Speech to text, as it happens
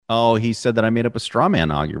Oh, he said that I made up a straw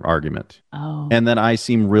man argument. Oh. And that I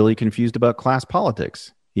seem really confused about class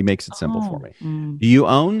politics. He makes it simple for me. Do you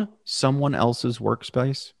own someone else's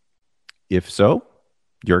workspace? If so,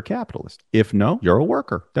 you're a capitalist. If no, you're a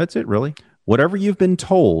worker. That's it, really. Whatever you've been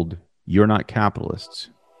told, you're not capitalists.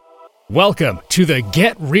 Welcome to the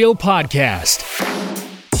Get Real Podcast,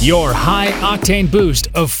 your high-octane boost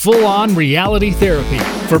of full-on reality therapy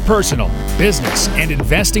for personal, business, and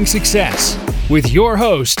investing success with your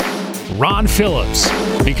host, Ron Phillips,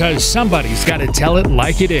 because somebody's got to tell it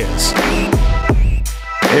like it is.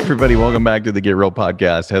 Hey, everybody. Welcome back to the Get Real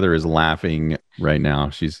Podcast. Heather is laughing right now.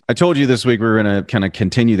 I told you this week we were going to kind of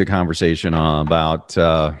continue the conversation about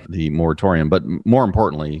the moratorium, but more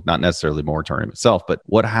importantly, not necessarily the moratorium itself, but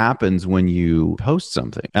what happens when you post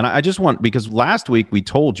something. And I just want, because last week we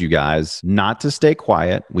told you guys not to stay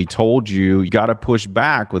quiet. We told you got to push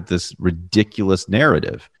back with this ridiculous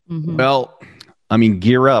narrative. Mm-hmm. Well, I mean,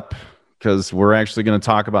 gear up, because we're actually going to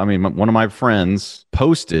talk about, one of my friends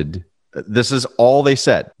posted, this is all they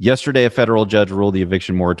said. Yesterday, a federal judge ruled the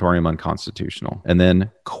eviction moratorium unconstitutional. And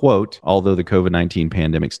then, quote, although the COVID-19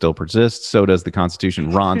 pandemic still persists, so does the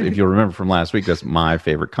Constitution. Ron, if you'll remember from last week, that's my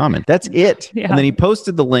favorite comment. That's it. Yeah. And then he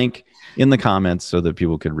posted the link in the comments so that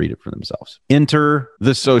people could read it for themselves. Enter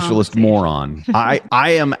the socialist moron. I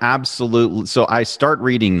am absolutely, so I start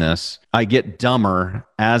reading this. I get dumber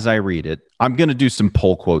as I read it. I'm going to do some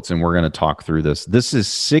poll quotes and we're going to talk through this. This is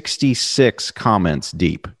 66 comments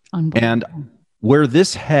deep. And where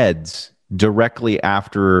this heads directly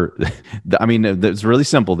after, it's really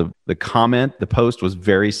simple. The comment, the post was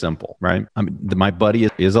very simple, right? My buddy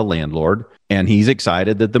is a landlord and he's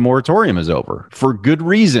excited that the moratorium is over for good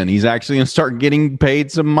reason. He's actually going to start getting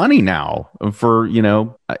paid some money now for,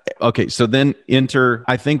 okay. So then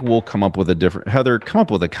I think we'll come up with Heather, come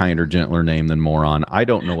up with a kinder, gentler name than moron. I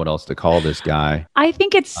don't know what else to call this guy. I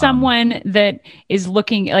think it's someone that is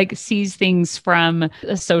sees things from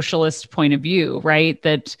a socialist point of view, right?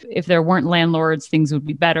 That if there weren't landlords, things would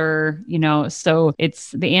be better, so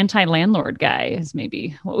it's the anti-landlord guy is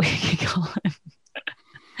maybe what we could call him.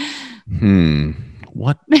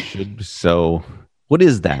 What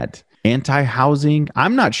is that? Anti-housing?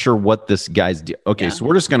 I'm not sure what this guy's okay, so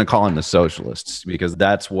we're just going to call him the socialists because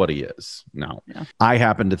that's what he is. No, I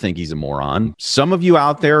happen to think he's a moron. Some of you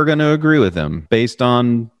out there are going to agree with him based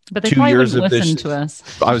on but they 2 years of listen to us.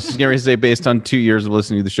 I was going to say based on 2 years of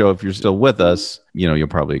listening to the show, if you're still with us, you'll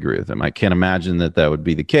probably agree with him. I can't imagine that would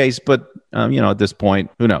be the case, but at this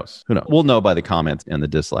point, who knows? We'll know by the comments and the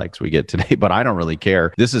dislikes we get today, but I don't really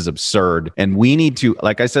care. This is absurd. And we need to,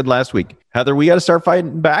 like I said last week, Heather, we got to start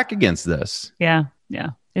fighting back against this. Yeah.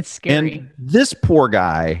 It's scary. And this poor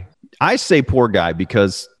guy, I say poor guy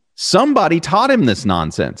because somebody taught him this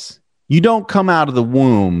nonsense. You don't come out of the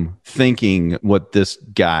womb thinking what this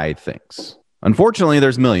guy thinks. Unfortunately,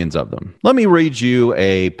 there's millions of them. Let me read you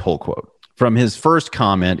a poll quote. From his first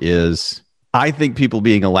comment is, I think people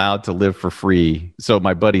being allowed to live for free. So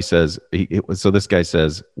my buddy says, this guy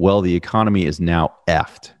says, well, the economy is now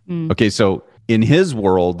effed. Okay, so in his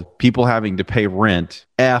world, people having to pay rent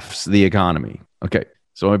F's the economy. Okay,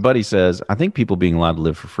 so my buddy says, I think people being allowed to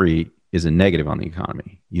live for free is a negative on the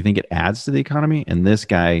economy. You think it adds to the economy? And this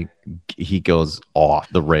guy, he goes off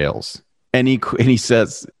the rails. And he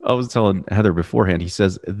says, I was telling Heather beforehand, he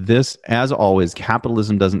says, this, as always,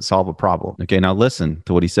 capitalism doesn't solve a problem. Okay, now listen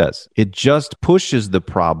to what he says. It just pushes the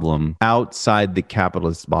problem outside the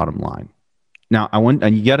capitalist bottom line. Now,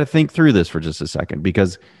 and you got to think through this for just a second,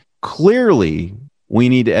 because clearly we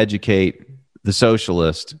need to educate the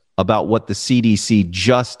socialist about what the CDC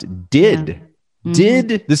just did. Yeah. Mm-hmm. Did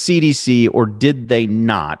the CDC or did they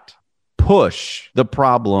not push the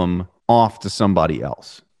problem off to somebody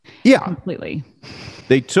else? Yeah. Completely.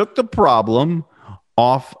 They took the problem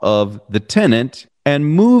off of the tenant and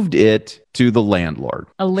moved it to the landlord.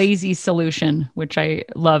 A lazy solution, which I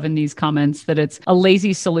love in these comments, that it's a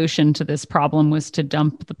lazy solution to this problem was to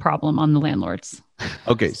dump the problem on the landlords.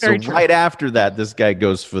 Okay, so right after that, this guy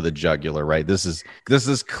goes for the jugular, right? This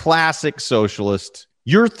is classic socialist.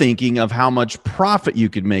 You're thinking of how much profit you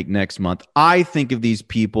could make next month. I think of these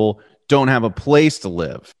people don't have a place to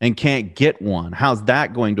live and can't get one. How's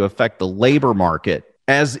that going to affect the labor market?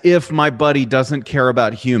 As if my buddy doesn't care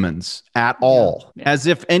about humans at all. Yeah. As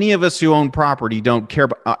if any of us who own property don't care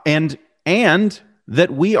about, and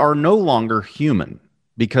that we are no longer human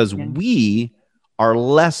because we are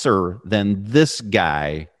lesser than this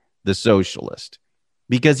guy, the socialist,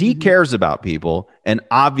 because he cares about people and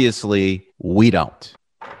obviously we don't.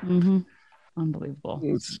 Mm-hmm. Unbelievable.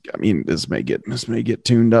 This may get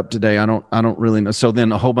tuned up today. I don't really know. So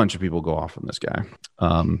then a whole bunch of people go off on this guy.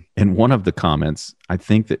 And one of the comments, I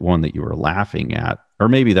think that one that you were laughing at, or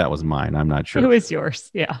maybe that was mine. I'm not sure. It was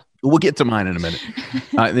yours. Yeah. We'll get to mine in a minute.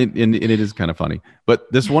 And it is kind of funny.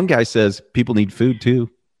 But this one guy says people need food too.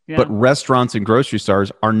 Yeah. But restaurants and grocery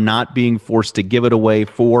stores are not being forced to give it away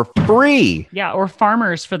for free. Yeah, or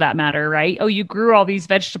farmers for that matter, right? Oh, you grew all these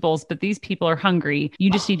vegetables, but these people are hungry.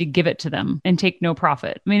 You just need to give it to them and take no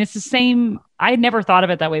profit. I mean, it's the same. I had never thought of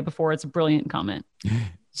it that way before. It's a brilliant comment.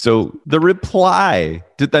 So the reply,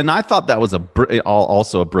 and I thought that was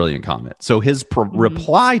also a brilliant comment. So his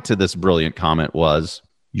reply to this brilliant comment was,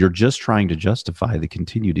 "You're just trying to justify the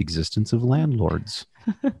continued existence of landlords.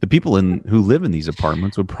 The people who live in these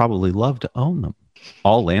apartments would probably love to own them.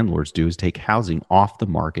 All landlords do is take housing off the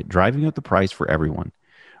market, driving up the price for everyone.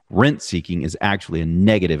 Rent seeking is actually a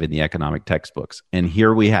negative in the economic textbooks." And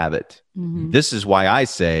here we have it. Mm-hmm. This is why I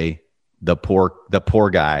say the poor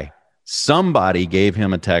guy. Somebody gave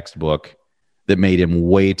him a textbook that made him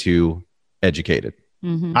way too educated.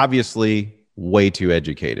 Mm-hmm. Obviously, way too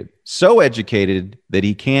educated. So educated that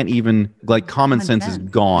he can't even, common sense is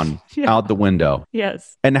gone out the window.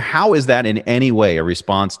 Yes. And how is that in any way a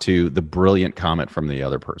response to the brilliant comment from the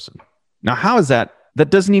other person? Now, how is that? That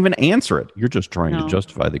doesn't even answer it. You're just trying to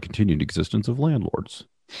justify the continued existence of landlords.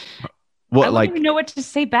 Well, I don't even know what to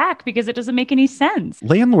say back because it doesn't make any sense.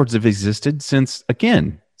 Landlords have existed since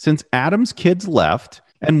Adam's kids left.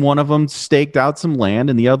 And one of them staked out some land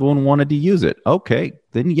and the other one wanted to use it. Okay,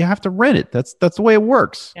 then you have to rent it. That's the way it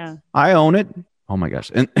works. Yeah. I own it. Oh my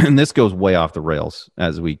gosh. And this goes way off the rails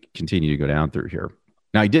as we continue to go down through here.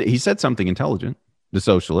 Now he said something intelligent, the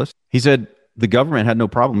socialist. He said the government had no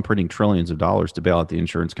problem printing trillions of dollars to bail out the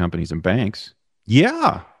insurance companies and banks.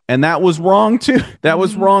 Yeah. And that was wrong too. That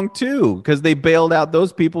was wrong too, because they bailed out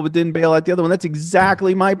those people but didn't bail out the other one. That's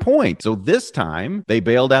exactly my point. So this time they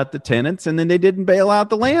bailed out the tenants and then they didn't bail out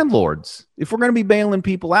the landlords. If we're going to be bailing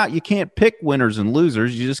people out, you can't pick winners and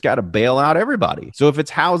losers. You just got to bail out everybody. So if it's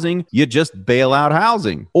housing, you just bail out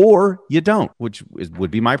housing, or you don't, which would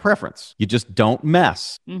be my preference. You just don't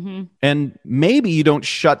mess. Mm-hmm. And maybe you don't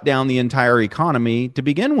shut down the entire economy to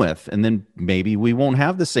begin with. And then maybe we won't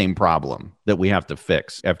have the same problem that we have to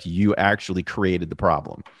fix after you actually created the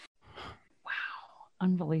problem. Wow.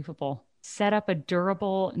 Unbelievable. Set up a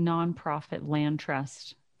durable nonprofit land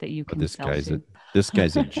trust that you can sell to. This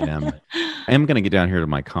guy's a gem. I am going to get down here to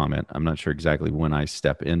my comment. I'm not sure exactly when I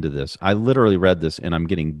step into this. I literally read this and I'm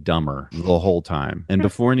getting dumber the whole time. And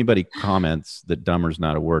before anybody comments that dumber's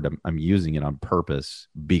not a word, I'm using it on purpose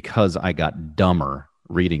because I got dumber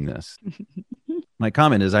reading this. My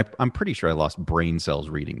comment is I'm pretty sure I lost brain cells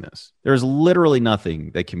reading this. There's literally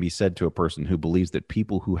nothing that can be said to a person who believes that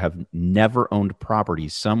people who have never owned property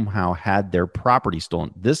somehow had their property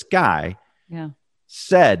stolen. This guy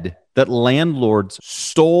said that landlords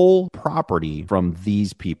stole property from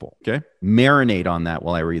these people. Okay. Marinate on that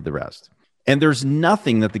while I read the rest. And there's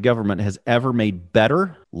nothing that the government has ever made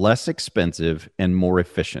better, less expensive, and more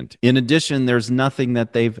efficient. In addition, there's nothing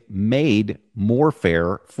that they've made more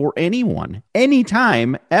fair for anyone,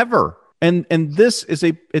 anytime, ever. And this is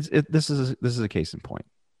a case in point.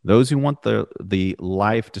 Those who want the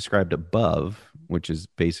life described above, which is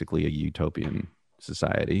basically a utopian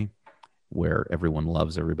society where everyone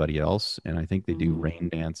loves everybody else. And I think they do rain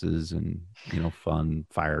dances and, fun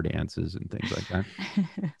fire dances and things like that.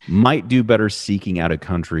 Might do better seeking out a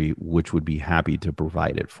country which would be happy to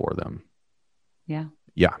provide it for them. Yeah.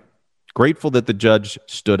 Yeah. Grateful that the judge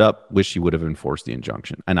stood up. Wish he would have enforced the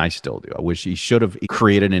injunction. And I still do. I wish he should have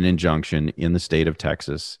created an injunction in the state of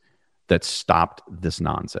Texas that stopped this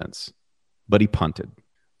nonsense. But he punted.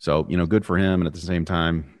 So, good for him. And at the same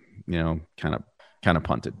time, kind of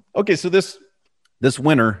punted. Okay, so this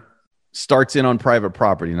winner starts in on private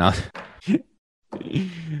property now.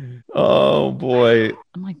 Oh boy,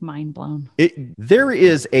 I'm mind blown. There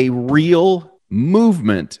is a real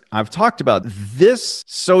movement. I've talked about this.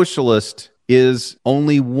 Socialist is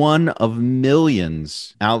only one of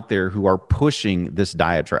millions out there who are pushing this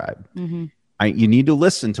diatribe. Mm-hmm. You need to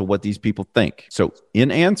listen to what these people think. So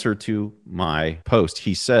in answer to my post,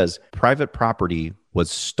 he says private property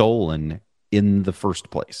was stolen in the first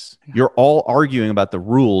place. Yeah. You're all arguing about the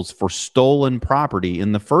rules for stolen property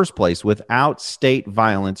in the first place. Without state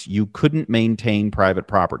violence, you couldn't maintain private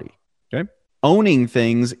property. Okay? Owning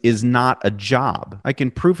things is not a job. I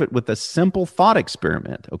can prove it with a simple thought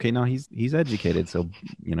experiment. Okay, now he's educated, so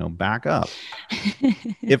back up.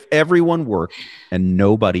 If everyone worked and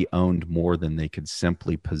nobody owned more than they could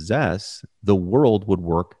simply possess, the world would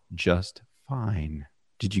work just fine.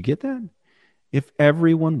 Did you get that? If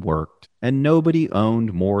everyone worked and nobody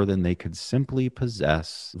owned more than they could simply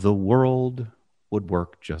possess, the world would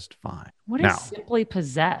work just fine. What is simply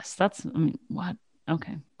possess? What?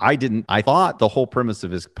 Okay. I thought the whole premise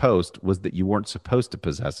of his post was that you weren't supposed to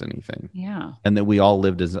possess anything. Yeah. And that we all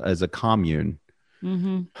lived as a commune.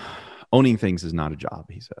 Mm-hmm. Owning things is not a job,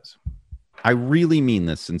 he says. I really mean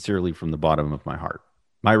this sincerely from the bottom of my heart.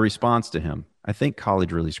 My response to him, I think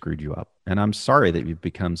college really screwed you up. And I'm sorry that you've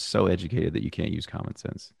become so educated that you can't use common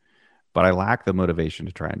sense. But I lack the motivation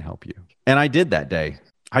to try and help you. And I did that day.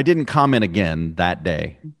 I didn't comment again that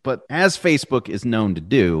day. But as Facebook is known to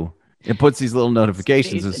do, it puts these little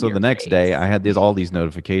notifications. And so the next day I had all these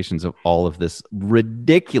notifications of all of this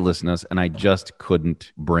ridiculousness. And I just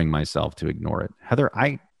couldn't bring myself to ignore it. Heather,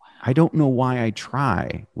 I don't know why I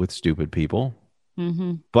try with stupid people,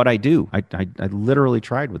 but I do. I literally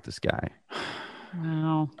tried with this guy.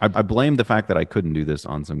 Wow. I blame the fact that I couldn't do this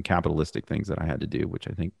on some capitalistic things that I had to do, which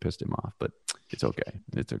I think pissed him off, but it's okay.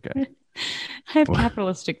 It's okay. I have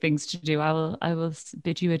capitalistic things to do. I will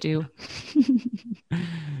bid you adieu.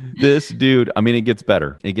 This dude, I mean, it gets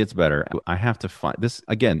better. It gets better. I have to find this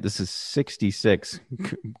again. This is 66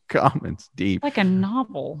 comments deep. Like a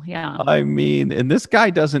novel. Yeah. I mean, and this guy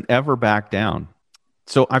doesn't ever back down.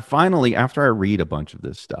 So I finally, after I read a bunch of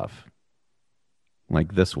this stuff,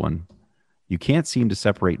 like this one, you can't seem to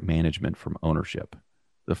separate management from ownership.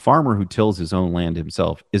 The farmer who tills his own land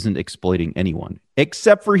himself isn't exploiting anyone,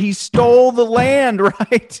 except for he stole the land,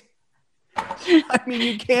 right? I mean,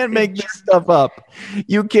 you can't make this stuff up.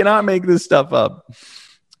 You cannot make this stuff up.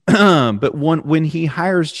 But when he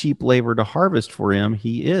hires cheap labor to harvest for him,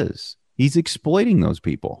 he's exploiting those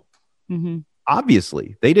people. Mm-hmm.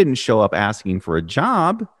 Obviously, they didn't show up asking for a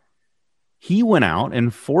job. He went out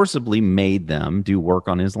and forcibly made them do work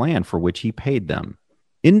on his land for which he paid them.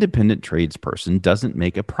 Independent tradesperson doesn't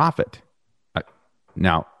make a profit.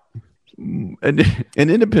 Now, an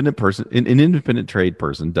independent trade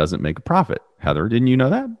person doesn't make a profit. Heather, didn't you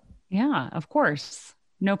know that? Yeah, of course.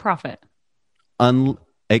 No profit.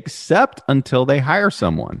 Except until they hire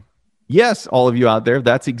someone. Yes, all of you out there,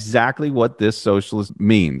 that's exactly what this socialist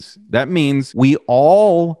means. That means we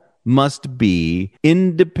all must be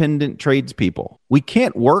independent tradespeople. We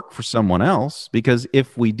can't work for someone else because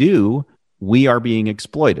if we do, we are being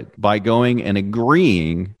exploited by going and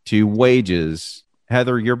agreeing to wages.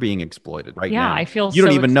 Heather, you're being exploited right now. Yeah, I feel you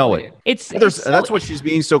don't even know it. That's what she's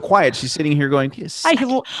being so quiet. She's sitting here going, yes,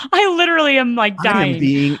 I literally am like dying. I am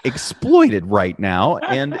being exploited right now,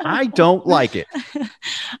 and I don't like it.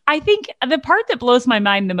 I think the part that blows my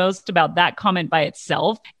mind the most about that comment by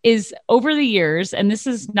itself is over the years, and this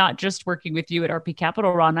is not just working with you at RP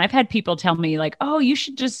Capital, Ron, I've had people tell me like, oh, you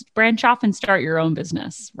should just branch off and start your own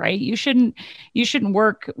business, right? You shouldn't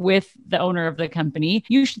work with the owner of the company.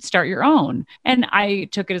 You should start your own. And I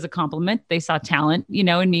took it as a compliment. They saw talent,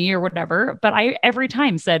 in me or whatever. But I every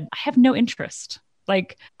time said, I have no interest.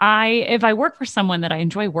 Like if I work for someone that I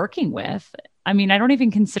enjoy working with, I mean, I don't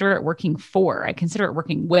even consider it working for, I consider it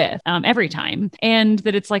working with every time. And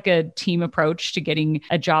that it's like a team approach to getting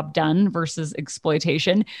a job done versus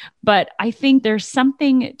exploitation. But I think there's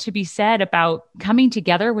something to be said about coming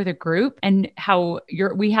together with a group and how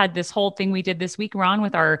we had this whole thing we did this week, Ron,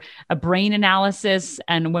 with a brain analysis.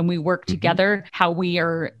 And when we work together, how we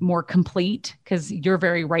are more complete because you're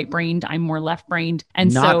very right-brained, I'm more left-brained.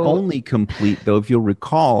 And not only complete though, if you'll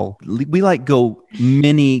recall, we go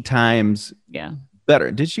many times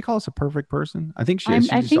better. Did she call us a perfect person? I think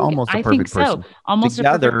she's almost a perfect person. Almost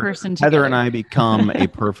together, a perfect person together. Heather and I become a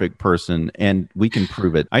perfect person, and we can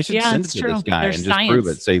prove it. I should send it to this guy and just prove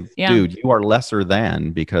it. Say, dude, you are lesser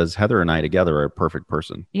than because Heather and I together are a perfect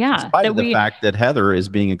person. Yeah. Despite the fact that Heather is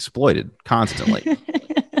being exploited constantly.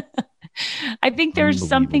 I think there's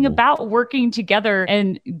something about working together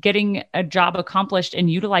and getting a job accomplished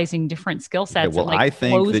and utilizing different skill sets. Okay, well, I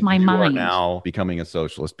think that you are now becoming a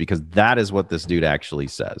socialist because that is what this dude actually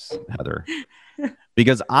says, Heather.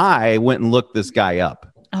 Because I went and looked this guy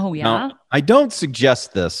up. Oh, yeah? Now, I don't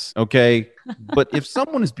suggest this, okay? But if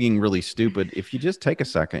someone is being really stupid, if you just take a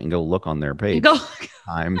second and go look on their page,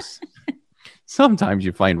 sometimes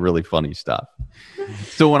you find really funny stuff.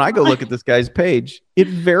 So when I go look at this guy's page, it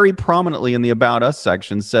very prominently in the About Us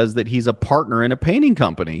section says that he's a partner in a painting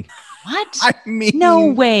company. What? I mean, no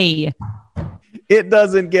way. It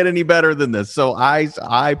doesn't get any better than this. So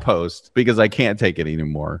I post because I can't take it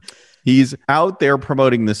anymore. He's out there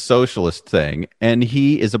promoting this socialist thing, and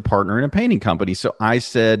he is a partner in a painting company. So I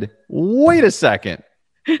said, wait a second.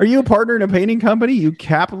 Are you a partner in a painting company? You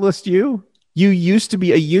capitalist, you? You used to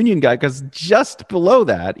be a union guy because just below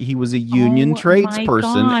that, he was a union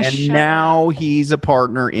tradesperson. And now he's a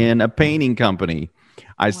partner in a painting company.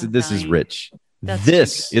 I said, this is rich.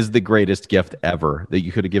 This is the greatest gift ever that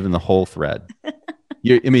you could have given the whole thread.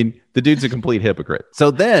 The dude's a complete hypocrite.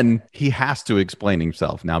 So then he has to explain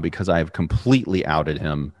himself now because I have completely outed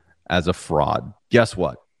him as a fraud. Guess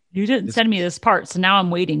what? You didn't send me this part, so now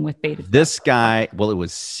I'm waiting with bated. This guy, well, it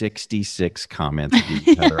was 66 comments.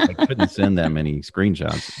 I couldn't send that many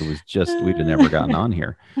screenshots. It was just, we'd have never gotten on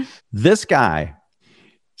here. This guy,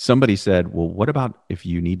 somebody said, well, what about if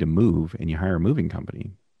you need to move and you hire a moving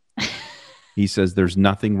company? He says, there's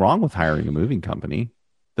nothing wrong with hiring a moving company.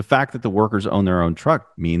 The fact that the workers own their own truck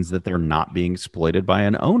means that they're not being exploited by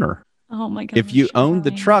an owner. Oh my God. If you owned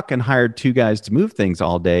the truck and hired 2 guys to move things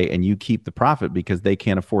all day and you keep the profit because they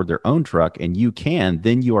can't afford their own truck and you can,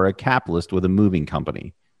 then you are a capitalist with a moving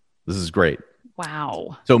company. This is great.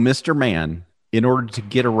 Wow. So Mr. Mann, in order to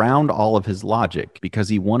get around all of his logic, because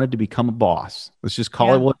he wanted to become a boss, let's just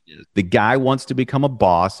call it what it is. The guy wants to become a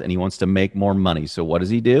boss and he wants to make more money. So what does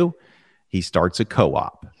he do? He starts a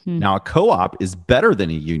co-op. Now, a co-op is better than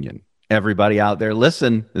a union. Everybody out there,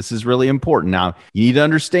 listen, this is really important. Now, you need to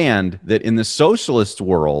understand that in the socialist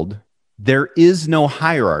world, there is no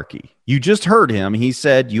hierarchy. You just heard him. He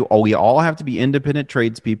said, we all have to be independent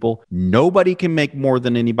tradespeople. Nobody can make more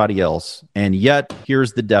than anybody else. And yet,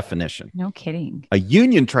 here's the definition. No kidding. A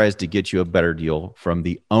union tries to get you a better deal from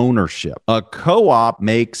the ownership. A co-op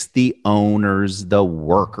makes the owners the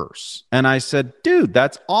workers. And I said, dude,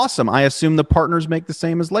 that's awesome. I assume the partners make the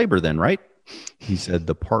same as labor then, right? He said,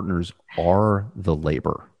 the partners are the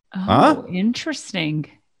labor. Oh, interesting.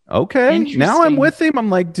 Okay. Now I'm with him. I'm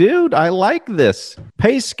like, dude, I like this.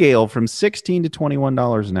 Pay scale from $16 to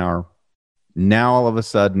 $21 an hour. Now, all of a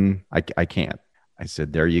sudden, I can't. I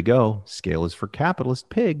said, there you go. Scale is for capitalist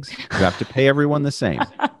pigs. You have to pay everyone the same.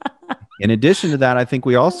 In addition to that, I think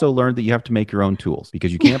we also learned that you have to make your own tools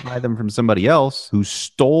because you can't buy them from somebody else who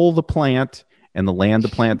stole the plant and the land the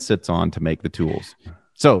plant sits on to make the tools.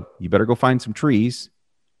 So you better go find some trees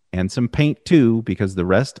and some paint too, because the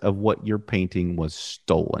rest of what you're painting was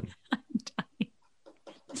stolen.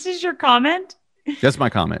 This is your comment? That's my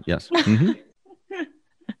comment, yes. Mm-hmm.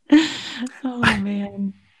 Oh,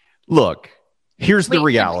 man. Look, here's the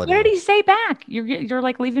reality. What did he say back? You're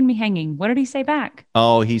like leaving me hanging. What did he say back?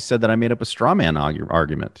 Oh, he said that I made up a straw man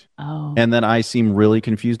argument. Oh. And that I seem really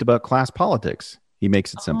confused about class politics. He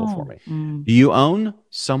makes it simple for me. Do you own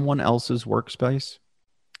someone else's workspace?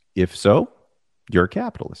 If so, you're a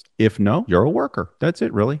capitalist. If no, you're a worker. That's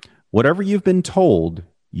it, really. Whatever you've been told,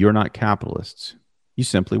 you're not capitalists. You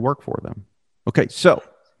simply work for them. Okay, so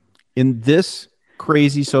in this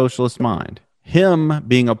crazy socialist mind, him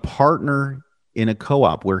being a partner in a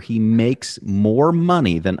co-op where he makes more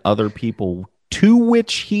money than other people to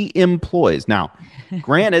which he employs. Now,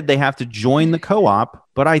 granted, they have to join the co-op,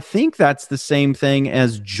 but I think that's the same thing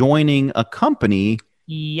as joining a company.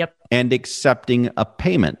 Yep. And accepting a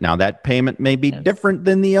payment. Now, that payment may be different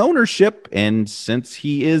than the ownership. And since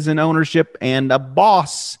he is an ownership and a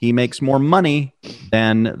boss, he makes more money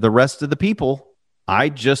than the rest of the people. I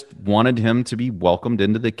just wanted him to be welcomed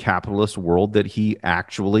into the capitalist world that he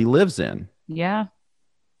actually lives in. Yeah.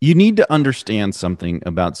 You need to understand something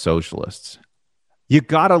about socialists. You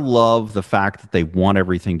got to love the fact that they want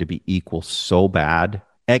everything to be equal so bad,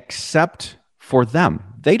 except for them.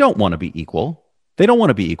 They don't want to be equal. They don't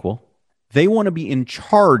want to be equal. They want to be in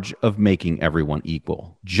charge of making everyone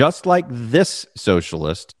equal. Just like this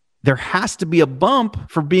socialist, there has to be a bump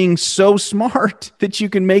for being so smart that you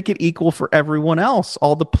can make it equal for everyone else,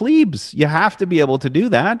 all the plebes. You have to be able to do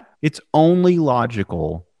that. It's only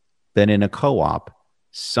logical that in a co-op,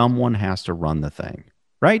 someone has to run the thing,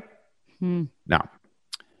 right? Now,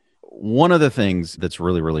 one of the things that's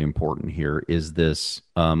really, really important here is this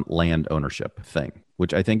land ownership thing,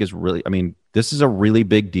 which I think is really, this is a really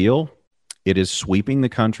big deal. It is sweeping the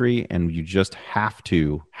country, and you just have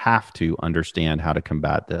to understand how to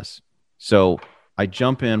combat this. So I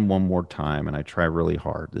jump in one more time and I try really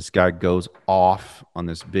hard. This guy goes off on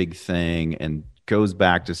this big thing and goes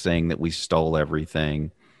back to saying that we stole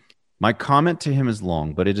everything. My comment to him is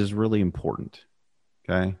long, but it is really important.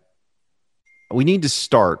 Okay. We need to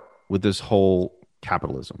start with this whole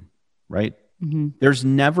capitalism, right? Mm-hmm. There's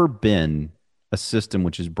never been a system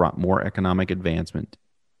which has brought more economic advancement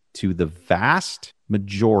to the vast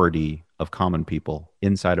majority of common people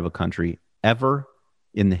inside of a country ever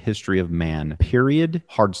in the history of man, period.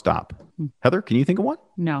 Hard stop. Heather, can you think of one?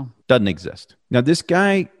 No. Doesn't exist. Now, this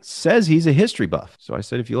guy says he's a history buff. So I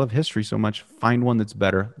said, if you love history so much, find one that's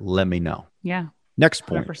better. Let me know. Yeah. Next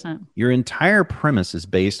point. 100%. Your entire premise is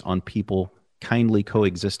based on people kindly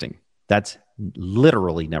coexisting. That's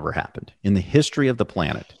literally never happened in the history of the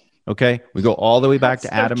planet. Okay. We go all the way back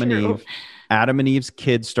to Adam and Eve. Adam and Eve's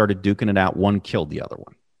kids started duking it out. One killed the other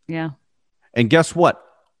one. Yeah. And guess what?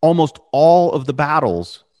 Almost all of the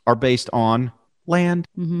battles are based on land,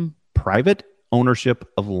 private ownership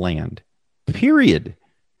of land, period.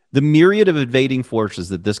 The myriad of invading forces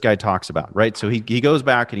that this guy talks about, right? So he goes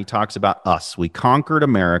back and he talks about us. We conquered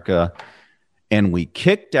America and we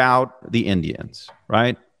kicked out the Indians,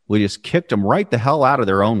 right? We just kicked them right the hell out of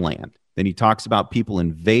their own land. Then he talks about people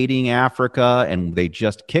invading Africa and they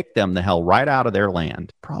just kicked them the hell right out of their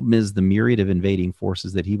land. Problem is the myriad of invading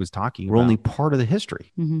forces that he was talking about were only part of the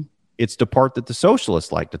history. It's the part that the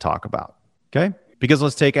socialists like to talk about, okay? Because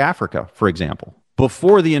let's take Africa, for example.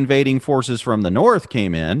 Before the invading forces from the north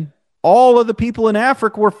came in, all of the people in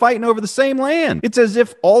Africa were fighting over the same land. It's as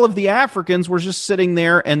if all of the Africans were just sitting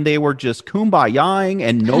there and they were just kumbayaing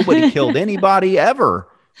and nobody killed anybody ever.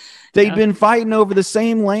 They'd been fighting over the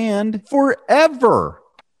same land forever.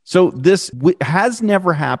 So this has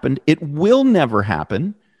never happened. It will never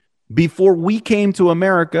happen. Before we came to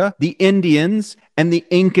America, the Indians and the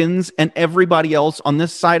Incans and everybody else on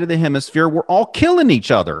this side of the hemisphere were all killing each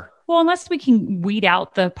other. Well, unless we can weed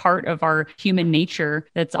out the part of our human nature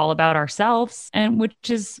that's all about ourselves, and which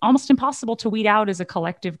is almost impossible to weed out as a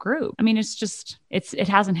collective group. I mean, it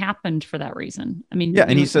hasn't happened for that reason. I mean,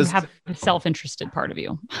 and he says you have a self-interested part of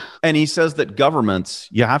you. And he says that governments,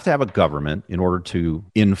 you have to have a government in order to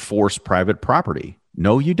enforce private property.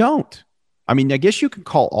 No, you don't. I mean, I guess you could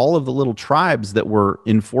call all of the little tribes that were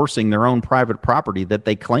enforcing their own private property that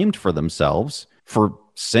they claimed for themselves for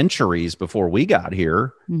centuries before we got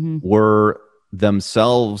here were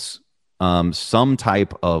themselves some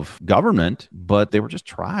type of government, but they were just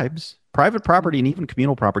tribes. Private property and even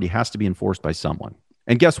communal property has to be enforced by someone.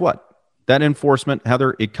 And guess what? That enforcement,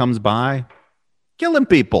 Heather, it comes by killing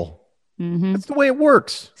people. That's the way it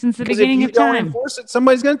works. Since the beginning of time. If you don't enforce it,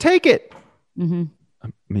 somebody's going to take it.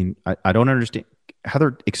 I mean, I don't understand.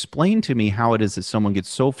 Heather, explain to me how it is that someone gets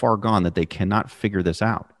so far gone that they cannot figure this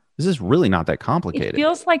out. This is really not that complicated. It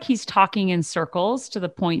feels like he's talking in circles to the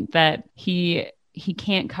point that he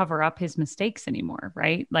can't cover up his mistakes anymore,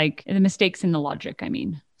 right? Like the mistakes in the logic, I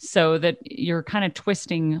mean. So that you're kind of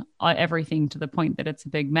twisting everything to the point that it's a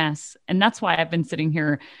big mess. And that's why I've been sitting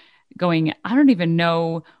here going, I don't even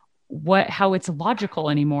know how it's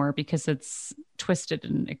logical anymore because it's twisted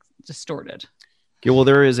and distorted. Okay, well,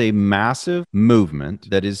 there is a massive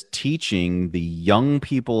movement that is teaching the young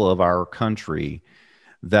people of our country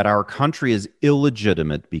that our country is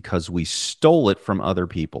illegitimate because we stole it from other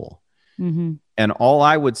people. And all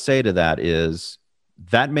I would say to that is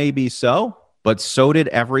that may be so, but so did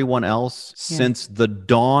everyone else since the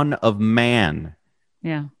dawn of man.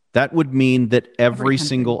 Yeah. That would mean that every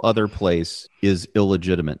single other place is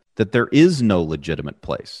illegitimate, that there is no legitimate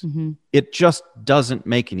place. It just doesn't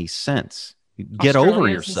make any sense. Get over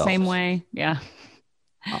yourself. The same way. Yeah.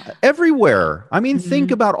 Everywhere. I mean,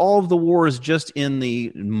 think about all of the wars just in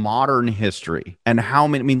the modern history and how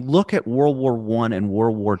many. I mean, look at World War I and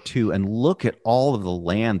World War II and look at all of the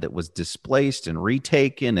land that was displaced and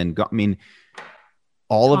retaken. And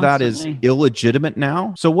all of that is illegitimate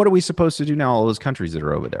now. So what are we supposed to do now? All those countries that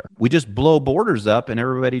are over there, we just blow borders up and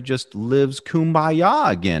everybody just lives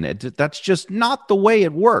kumbaya again. That's just not the way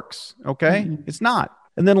it works. Okay. It's not.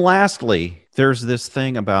 And then lastly, there's this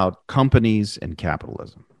thing about companies and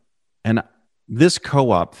capitalism. And this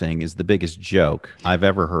co-op thing is the biggest joke I've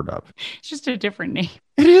ever heard of. It's just a different name.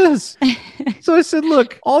 It is. So I said,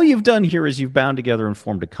 look, all you've done here is you've bound together and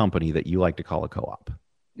formed a company that you like to call a co-op.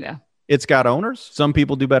 Yeah. It's got owners. Some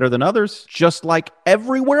people do better than others, just like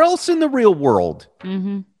everywhere else in the real world.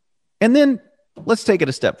 And then let's take it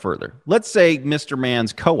a step further. Let's say Mr.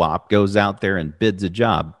 Man's co-op goes out there and bids a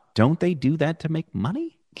job. Don't they do that to make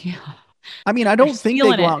money? Yeah. I mean, I don't think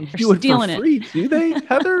they go out and do it for free, do they,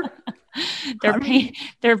 Heather?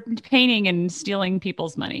 They're painting and stealing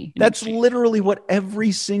people's money. That's literally what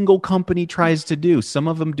every single company tries to do. Some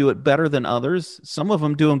of them do it better than others. Some of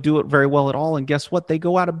them don't do it very well at all. And guess what? They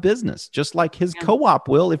go out of business, just like his co-op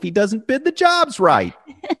will if he doesn't bid the jobs right.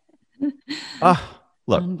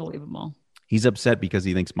 Look, unbelievable. He's upset because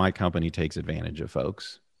he thinks my company takes advantage of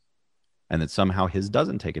folks and that somehow his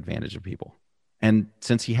doesn't take advantage of people. And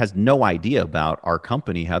since he has no idea about our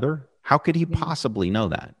company, Heather, how could he possibly know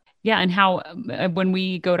that? Yeah. And how, when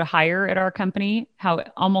we go to hire at our company, how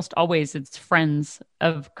almost always it's friends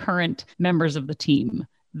of current members of the team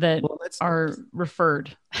that are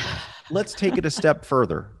referred. Let's take it a step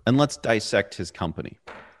further and let's dissect his company.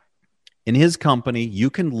 In his company, you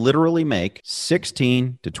can literally make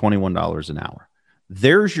 $16 to $21 an hour.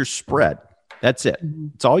 There's your spread. That's it.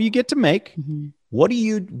 It's all you get to make. What do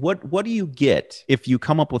you get if you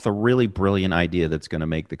come up with a really brilliant idea that's going to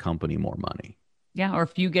make the company more money? Yeah. Or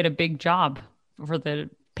if you get a big job for the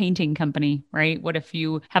painting company, right? What if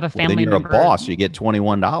you have a family then you're member? a boss, you get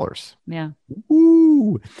 $21. Yeah.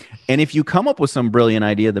 Ooh. And if you come up with some brilliant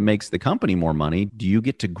idea that makes the company more money, do you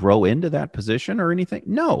get to grow into that position or anything?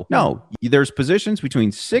 No. There's positions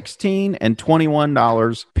between $16 and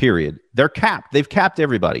 $21, period. They're capped. They've capped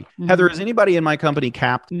everybody. Heather, is anybody in my company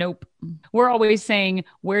capped? Nope. We're always saying,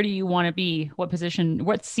 where do you want to be? What position,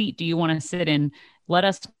 what seat do you want to sit in? Let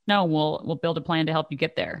us know. We'll build a plan to help you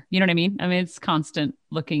get there. You know what I mean? I mean, it's constant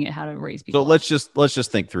looking at how to raise people. So let's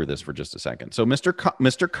just think through this for just a second. So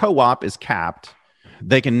Mr. Co-op is capped.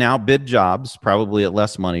 They can now bid jobs probably at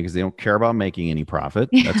less money because they don't care about making any profit.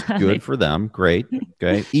 That's good for them. Great.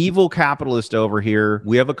 Okay. Evil capitalist over here.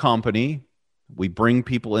 We have a company. We bring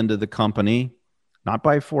people into the company. Not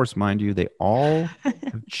by force, mind you. They all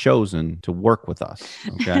have chosen to work with us.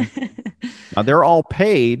 Okay. Now they're all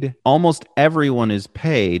paid. Almost everyone is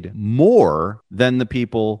paid more than the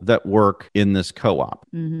people that work in this co-op.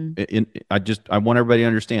 I want everybody to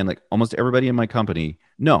understand, like almost everybody in my company.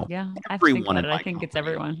 No. Yeah. Everyone I think it's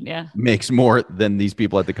everyone. Yeah. Makes more than these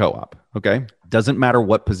people at the co-op. Okay. Doesn't matter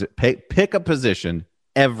what position. Pick a position.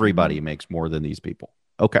 Everybody makes more than these people.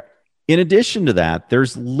 Okay. In addition to that,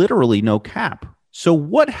 there's literally no cap. So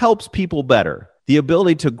what helps people better? The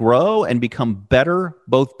ability to grow and become better,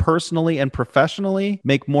 both personally and professionally,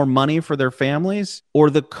 make more money for their families, or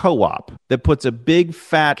the co-op that puts a big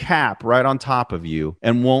fat cap right on top of you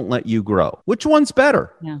and won't let you grow? Which one's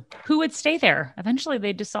better? Yeah. Who would stay there? Eventually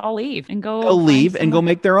they'd just all leave and go. They'll leave and go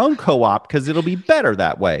make their own co-op because it'll be better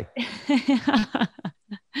that way.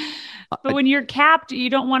 But when you're capped, you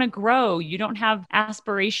don't want to grow. You don't have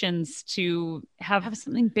aspirations to have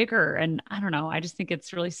something bigger. And I don't know. I just think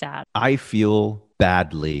it's really sad. I feel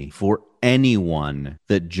badly for anyone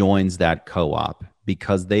that joins that co-op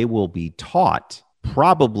because they will be taught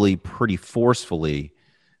probably pretty forcefully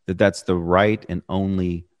that that's the right and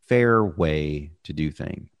only fair way to do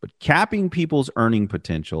things. But capping people's earning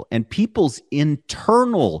potential and people's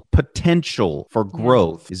internal potential for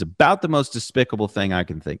growth is about the most despicable thing I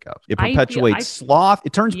can think of. It perpetuates sloth.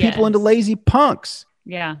 It turns people into lazy punks.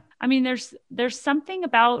 Yeah. I mean, there's something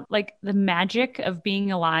about like the magic of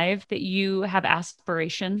being alive that you have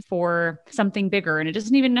aspirations for something bigger. And it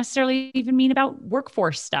doesn't even necessarily even mean about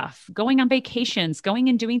workforce stuff, going on vacations, going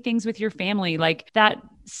and doing things with your family. Like that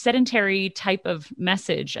sedentary type of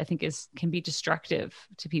message, I think can be destructive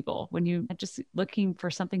to people when you are just looking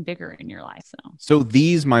for something bigger in your life. So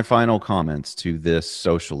these, my final comments to this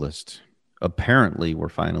socialist, apparently were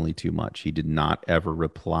finally too much. He did not ever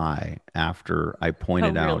reply after I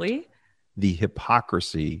pointed out the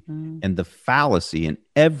hypocrisy and the fallacy in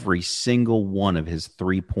every single one of his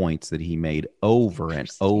 3 points that he made over and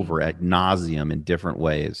over ad nauseum in different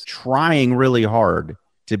ways, trying really hard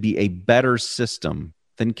to be a better system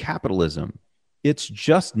than capitalism. It's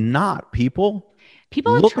just not, people.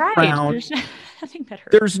 People have tried. There's nothing better.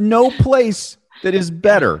 There's no place that is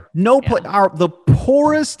better. The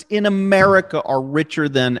poorest in America are richer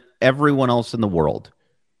than everyone else in the world.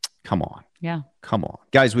 Come on. Yeah. Come on.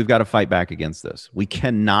 Guys, we've got to fight back against this. We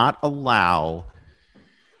cannot allow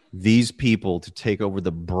these people to take over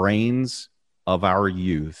the brains of our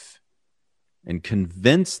youth and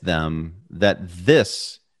convince them that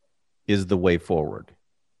this is the way forward.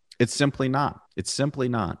 It's simply not. It's simply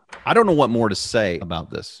not. I don't know what more to say about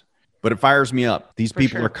this. But it fires me up. These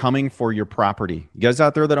people are coming for your property. You guys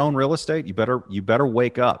out there that own real estate, you better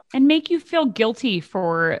wake up. And make you feel guilty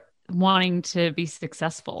for wanting to be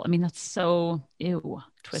successful. I mean, that's so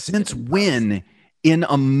twisted. Since when in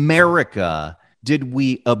America did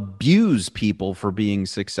we abuse people for being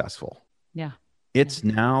successful? Yeah. It's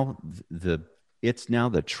now the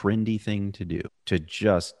trendy thing to do, to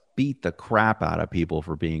just beat the crap out of people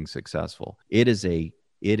for being successful. It is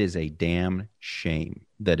a damn shame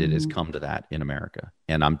that it has come to that in America.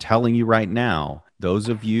 And I'm telling you right now, those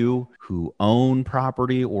of you who own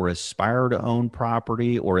property or aspire to own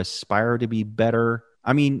property or aspire to be better,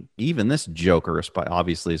 I mean, even this joker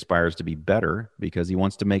obviously aspires to be better because he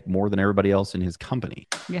wants to make more than everybody else in his company.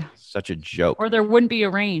 Yeah. Such a joke. Or there wouldn't be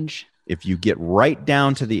a range. If you get right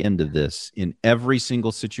down to the end of this, in every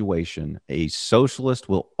single situation, a socialist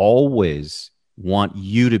will always want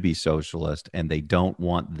you to be socialist and they don't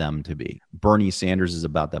want them to be. Bernie Sanders is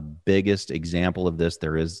about the biggest example of this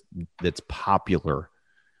there is that's popular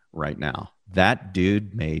right now. That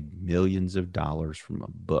dude made millions of dollars from a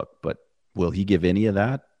book, but will he give any of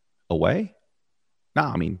that away? No,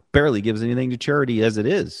 I mean, barely gives anything to charity as it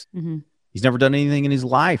is. He's never done anything in his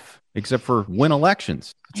life except for win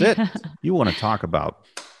elections. That's it. You want to talk about,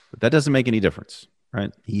 but that doesn't make any difference. Right.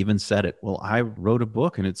 He even said it. Well, I wrote a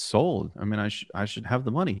book and it's sold. I mean, I should have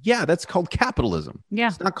the money. Yeah, that's called capitalism. Yeah.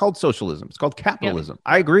 It's not called socialism. It's called capitalism. Yep.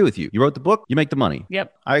 I agree with you. You wrote the book, you make the money.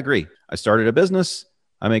 Yep. I agree. I started a business,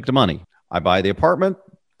 I make the money. I buy the apartment,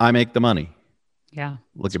 I make the money. Yeah.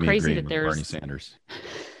 Look at me agreeing with Bernie Sanders.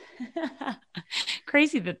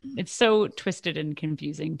 Crazy that it's so twisted and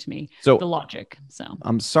confusing to me. So the logic. So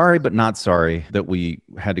I'm sorry, but not sorry that we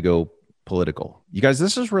had to go political. You guys,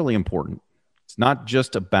 this is really important. It's not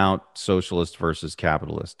just about socialist versus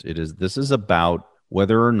capitalist. This is about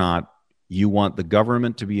whether or not you want the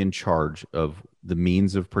government to be in charge of the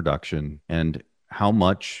means of production and how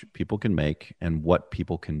much people can make and what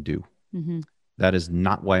people can do. Mm-hmm. That is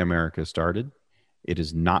not why America started. It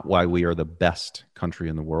is not why we are the best country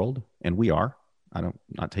in the world. And we are.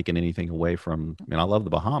 Not taking anything away from, I mean, I love the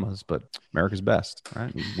Bahamas, but America's best,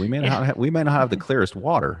 right? We may not have the clearest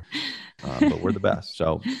water, but we're the best.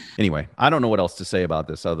 So anyway, I don't know what else to say about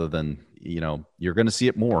this other than, you're going to see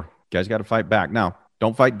it more. You guys got to fight back. Now,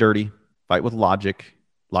 don't fight dirty, fight with logic.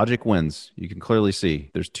 Logic wins. You can clearly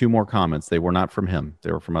see there's 2 more comments. They were not from him.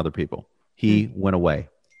 They were from other people. He went away.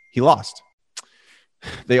 He lost.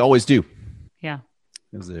 They always do. Yeah.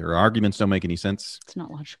 Because their arguments don't make any sense. It's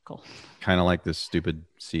not logical. Kind of like this stupid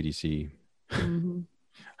CDC.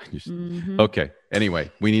 Mm-hmm. Okay.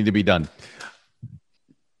 Anyway, we need to be done.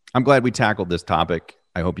 I'm glad we tackled this topic.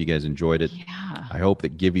 I hope you guys enjoyed it. Yeah. I hope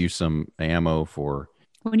that give you some ammo for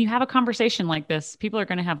when you have a conversation like this. People are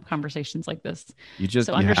going to have conversations like this.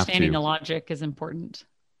 So understanding the logic is important.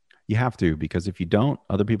 You have to, because if you don't,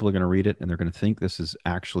 other people are going to read it and they're going to think this is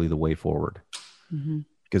actually the way forward. Mm-hmm.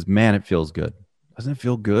 Because man, it feels good. Doesn't it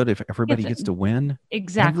feel good if everybody gets to win?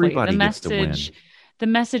 Exactly. Everybody gets to win. The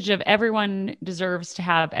message of everyone deserves to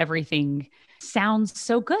have everything sounds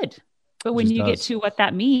so good. But when you get to what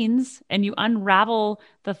that means and you unravel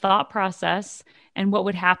the thought process and what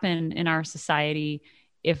would happen in our society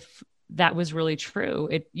if that was really true,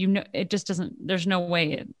 it just doesn't, there's no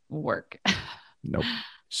way it will work. Nope.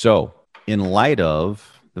 So in light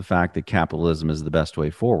of the fact that capitalism is the best way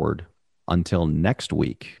forward, until next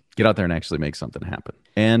week, get out there and actually make something happen.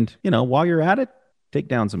 And, while you're at it, take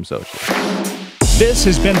down some social. This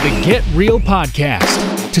has been the Get Real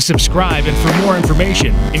Podcast. To subscribe and for more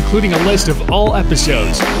information, including a list of all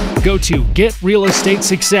episodes, go to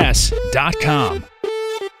getrealestatesuccess.com.